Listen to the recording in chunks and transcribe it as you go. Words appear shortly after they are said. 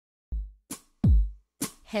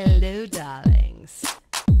Hello, darlings.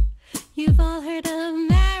 You've all heard of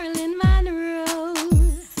Marilyn Monroe.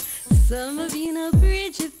 Some of you know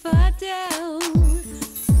Bridget Bardot.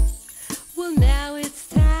 Well, now it's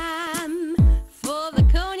time for the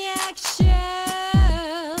Cognac Show.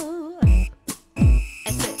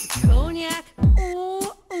 I said Cognac,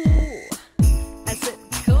 ooh, ooh. I said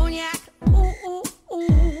Cognac, ooh, ooh,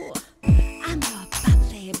 ooh. I'm your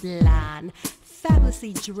bubbly blonde,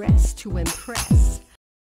 fabulously dressed to impress.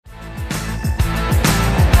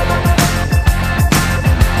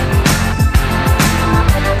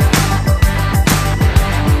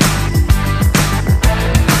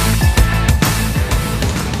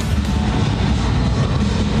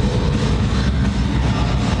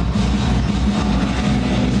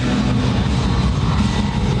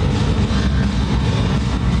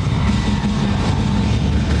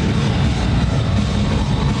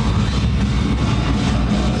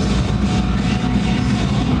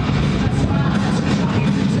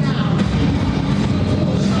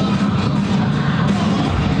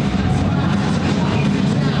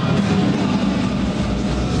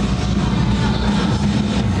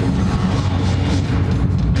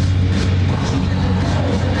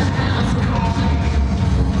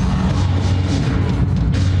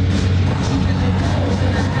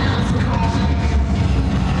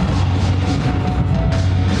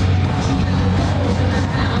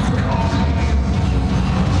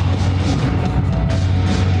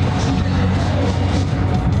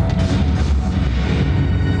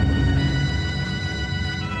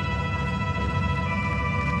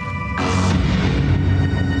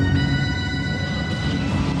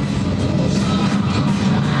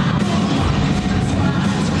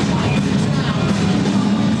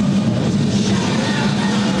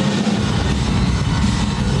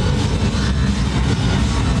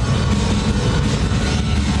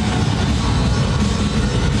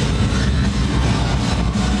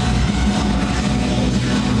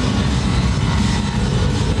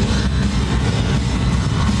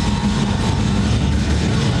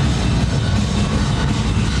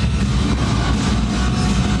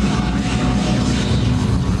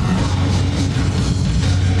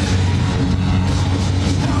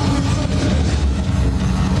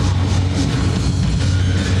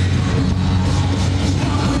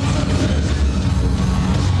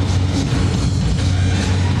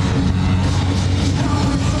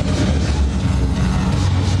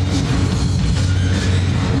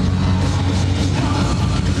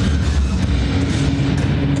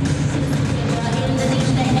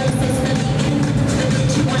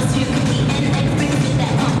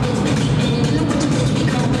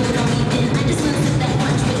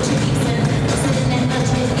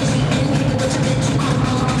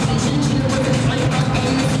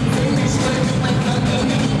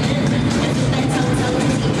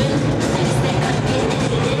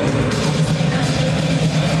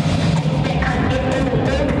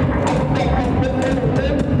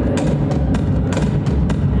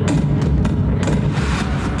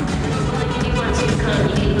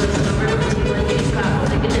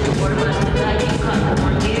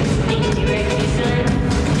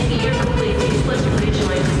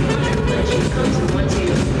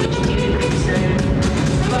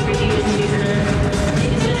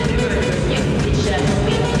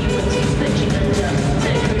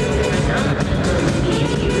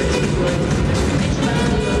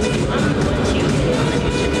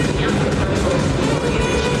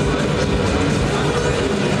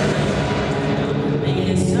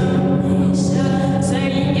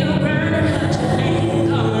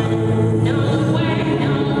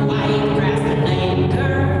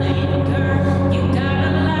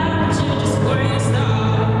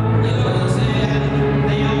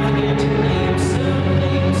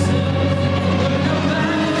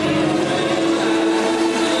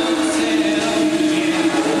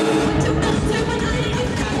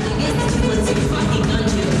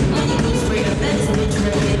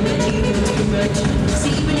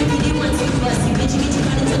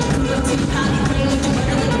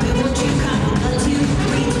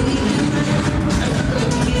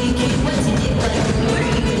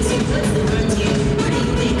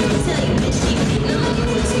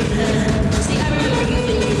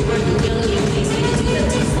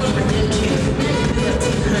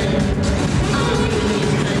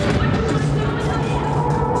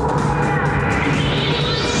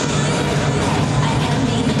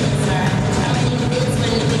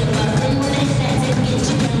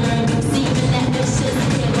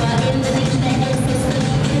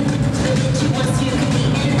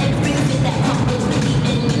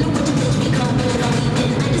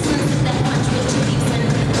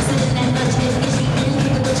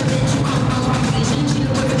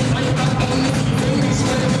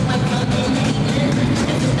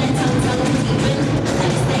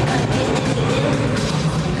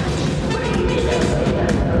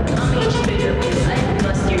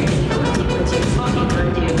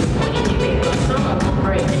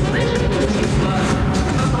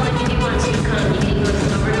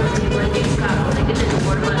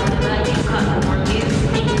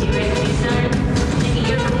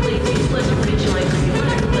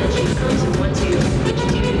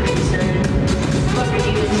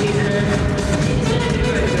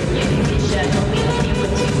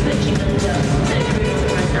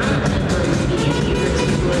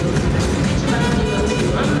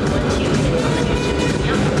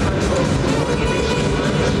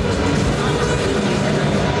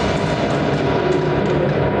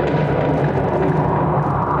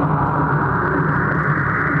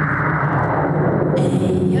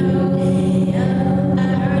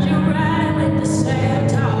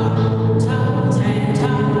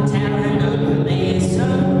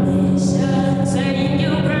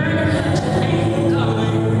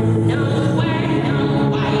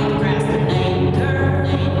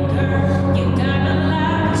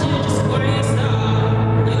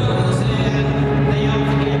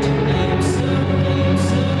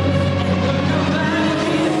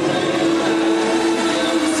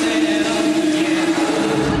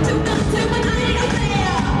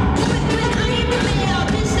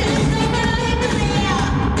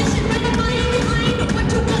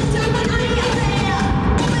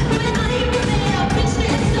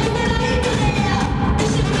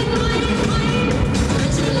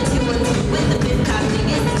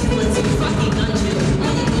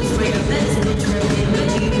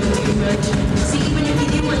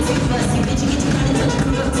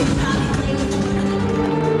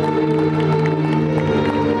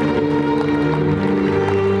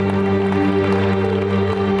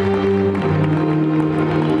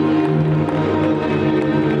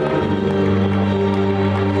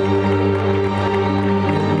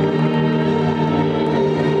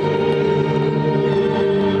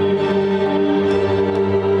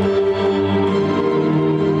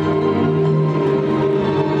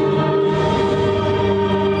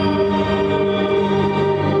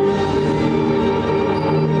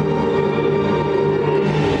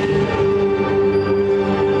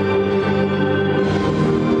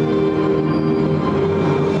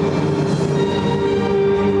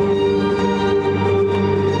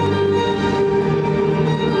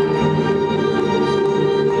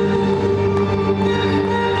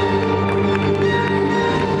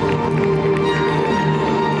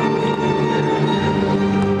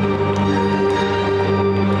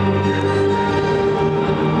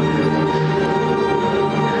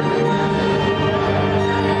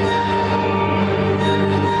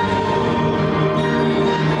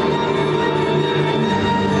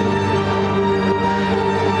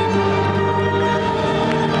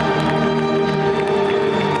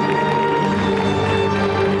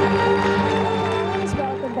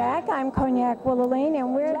 Cognac, Wellerlane,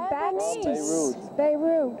 and we're backstage.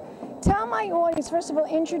 Beirut. Tell my audience, first of all,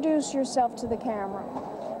 introduce yourself to the camera.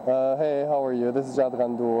 Hey, how are you? This is Jad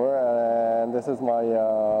Ghandour, and this is my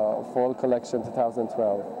fall collection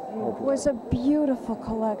 2012. It was a beautiful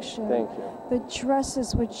collection. Thank you. The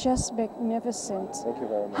dresses were just magnificent. Thank you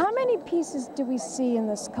very much. How many pieces do we see in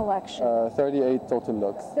this collection? 38 total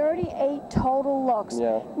looks. 38 total looks.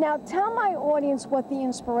 Yeah. Now tell my audience what the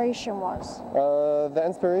inspiration was. The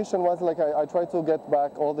inspiration was like I tried to get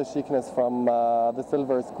back all the chicness from the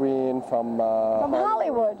silver screen, from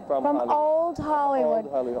Hollywood, from old Hollywood.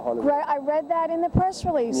 I read that in the press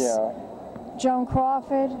release. Yeah. Joan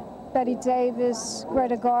Crawford, Betty Davis,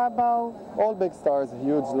 Greta Garbo. All big stars,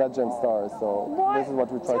 huge legend stars, so this is what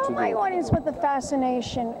we try to do. Tell my audience what the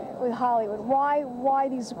fascination with Hollywood. Why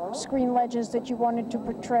these screen legends that you wanted to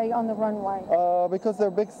portray on the runway? Because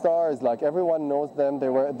they're big stars, like everyone knows them.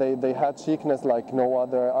 They had chicness like no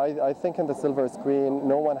other. I think in the silver screen,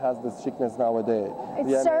 no one has this chicness nowadays.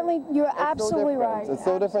 It's certainly, you're absolutely right. It's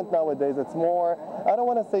so different nowadays. It's more, I don't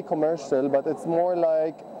want to say commercial, but it's more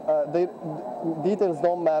like details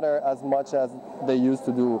don't matter as much as they used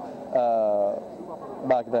to do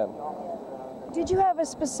back then. Did you have a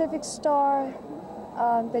specific star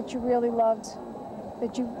that you really loved,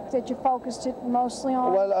 that you focused it mostly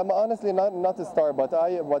on? Well, I'm honestly not a star, but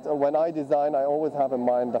when I design, I always have in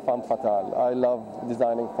mind the femme fatale. I love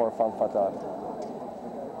designing for femme fatale.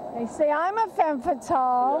 They say I'm a femme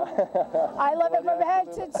fatale. Yeah. I love it from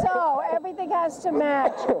head to toe. Everything has to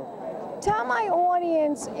match. Tell my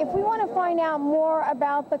audience, if we want to find out more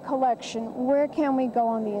about the collection, where can we go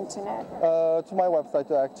on the internet? To my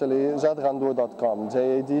website, actually, jadghandour.com,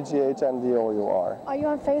 JADGHNDOUR. Are you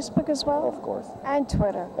on Facebook as well? Of course. And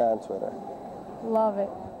Twitter? And Twitter. Love it.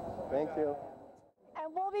 Thank you.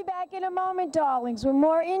 And we'll be back in a moment, darlings, with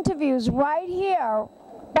more interviews right here,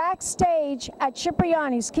 backstage at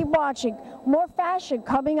Cipriani's. Keep watching. More fashion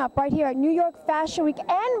coming up right here at New York Fashion Week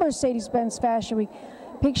and Mercedes-Benz Fashion Week.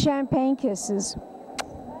 Big champagne kisses.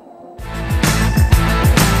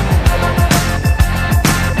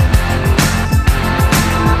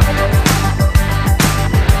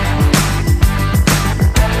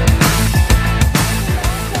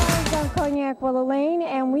 Cognac, Wellerlane,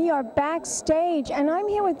 and we are backstage, and I'm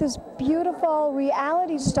here with this beautiful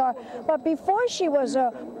reality star. But before she was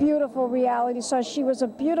a beautiful reality star, she was a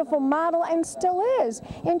beautiful model and still is.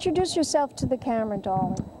 Introduce yourself to the camera,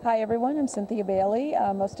 darling. Hi everyone, I'm Cynthia Bailey.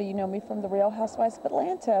 Most of you know me from the Real Housewives of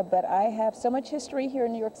Atlanta, but I have so much history here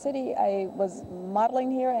in New York City. I was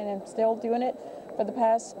modeling here and I'm still doing it for the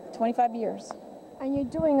past 25 years. And you're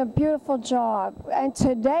doing a beautiful job. And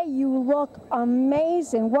today you look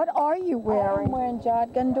amazing. What are you wearing? I'm wearing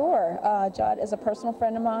Jad Ghandour. Jad is a personal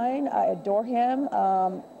friend of mine. I adore him.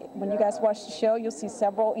 When you guys watch the show, you'll see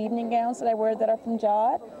several evening gowns that I wear that are from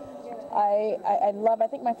Jad. I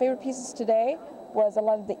think my favorite pieces today was a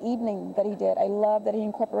lot of the evening that he did. I love that he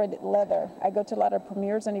incorporated leather. I go to a lot of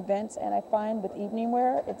premieres and events, and I find with evening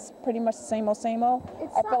wear, it's pretty much the same old, same old.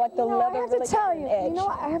 I feel like the leather really gives an edge. You know,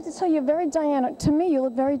 I have to tell you, very Diana, to me, you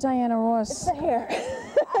look very Diana Ross. It's the hair.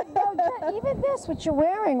 Even this, what you're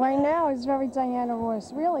wearing right now, is very Diana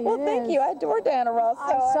Ross. Really, well, thank you. I adore Diana Ross.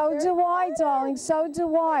 So do I, darling. So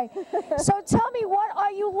do I. So tell me, what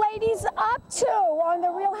are you ladies up to on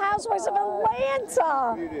the Real Housewives of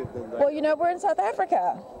Atlanta? Well, you know, we're in South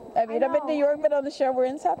Africa. I mean, I've been to New York, but on the show we're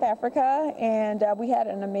in South Africa, and we had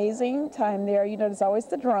an amazing time there. You know, there's always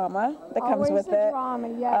the drama that comes with it. Drama,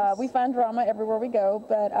 yes. We find drama everywhere we go,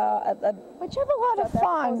 but you have a lot of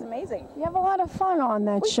fun. It's amazing. You have a lot of fun on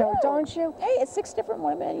that show, don't you? Hey, it's 6 different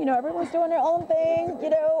women. You know, everyone's doing their own thing. You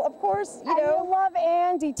know, of course. You know. You love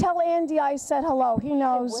Andy. Tell Andy I said hello. He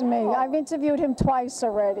knows me. I've interviewed him twice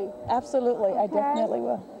already. Absolutely, I definitely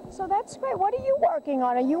will. So that's great. What are you working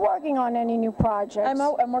on? Are you working on any new projects?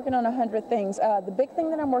 I'm working on 100 things. The big thing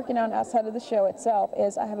that I'm working on outside of the show itself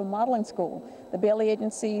is I have a modeling school, the Bailey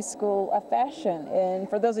Agency School of Fashion. And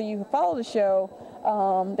for those of you who follow the show,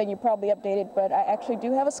 then you're probably updated, but I actually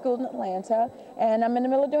do have a school in Atlanta, and I'm in the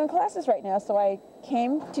middle of doing classes right now. So I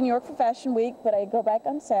came to New York for Fashion Week, but I go back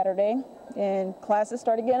on Saturday, and classes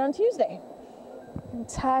start again on Tuesday.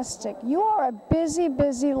 Fantastic. You are a busy,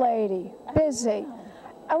 busy lady. Busy.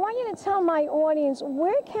 I want you to tell my audience,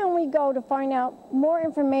 where can we go to find out more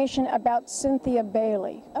information about Cynthia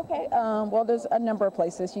Bailey? Okay, well, there's a number of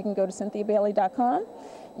places. You can go to cynthiabailey.com.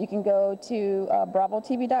 You can go to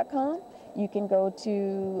bravotv.com. You can go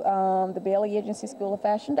to the Bailey Agency School of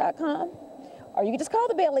Fashion.com. Or you can just call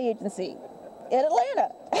the Bailey Agency. in Atlanta.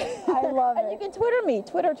 I love And you it. can Twitter me.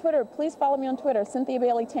 Twitter. Please follow me on Twitter. Cynthia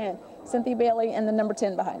Bailey 10. Cynthia Bailey and the number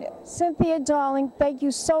 10 behind it. Cynthia, darling, thank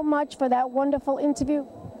you so much for that wonderful interview.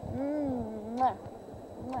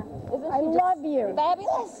 I love you.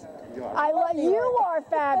 Fabulous. I love you. Are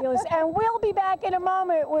fabulous. And we'll be back in a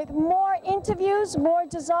moment with more interviews, more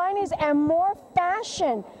designers, and more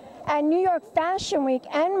fashion at New York Fashion Week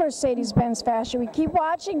and Mercedes-Benz Fashion Week. Keep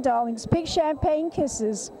watching, darlings. Big champagne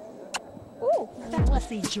kisses. Ooh,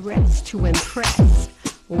 fancy dress to impress.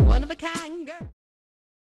 One of a kind girl.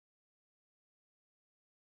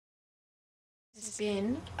 This has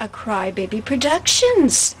been a Crybaby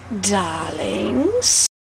Productions, darlings.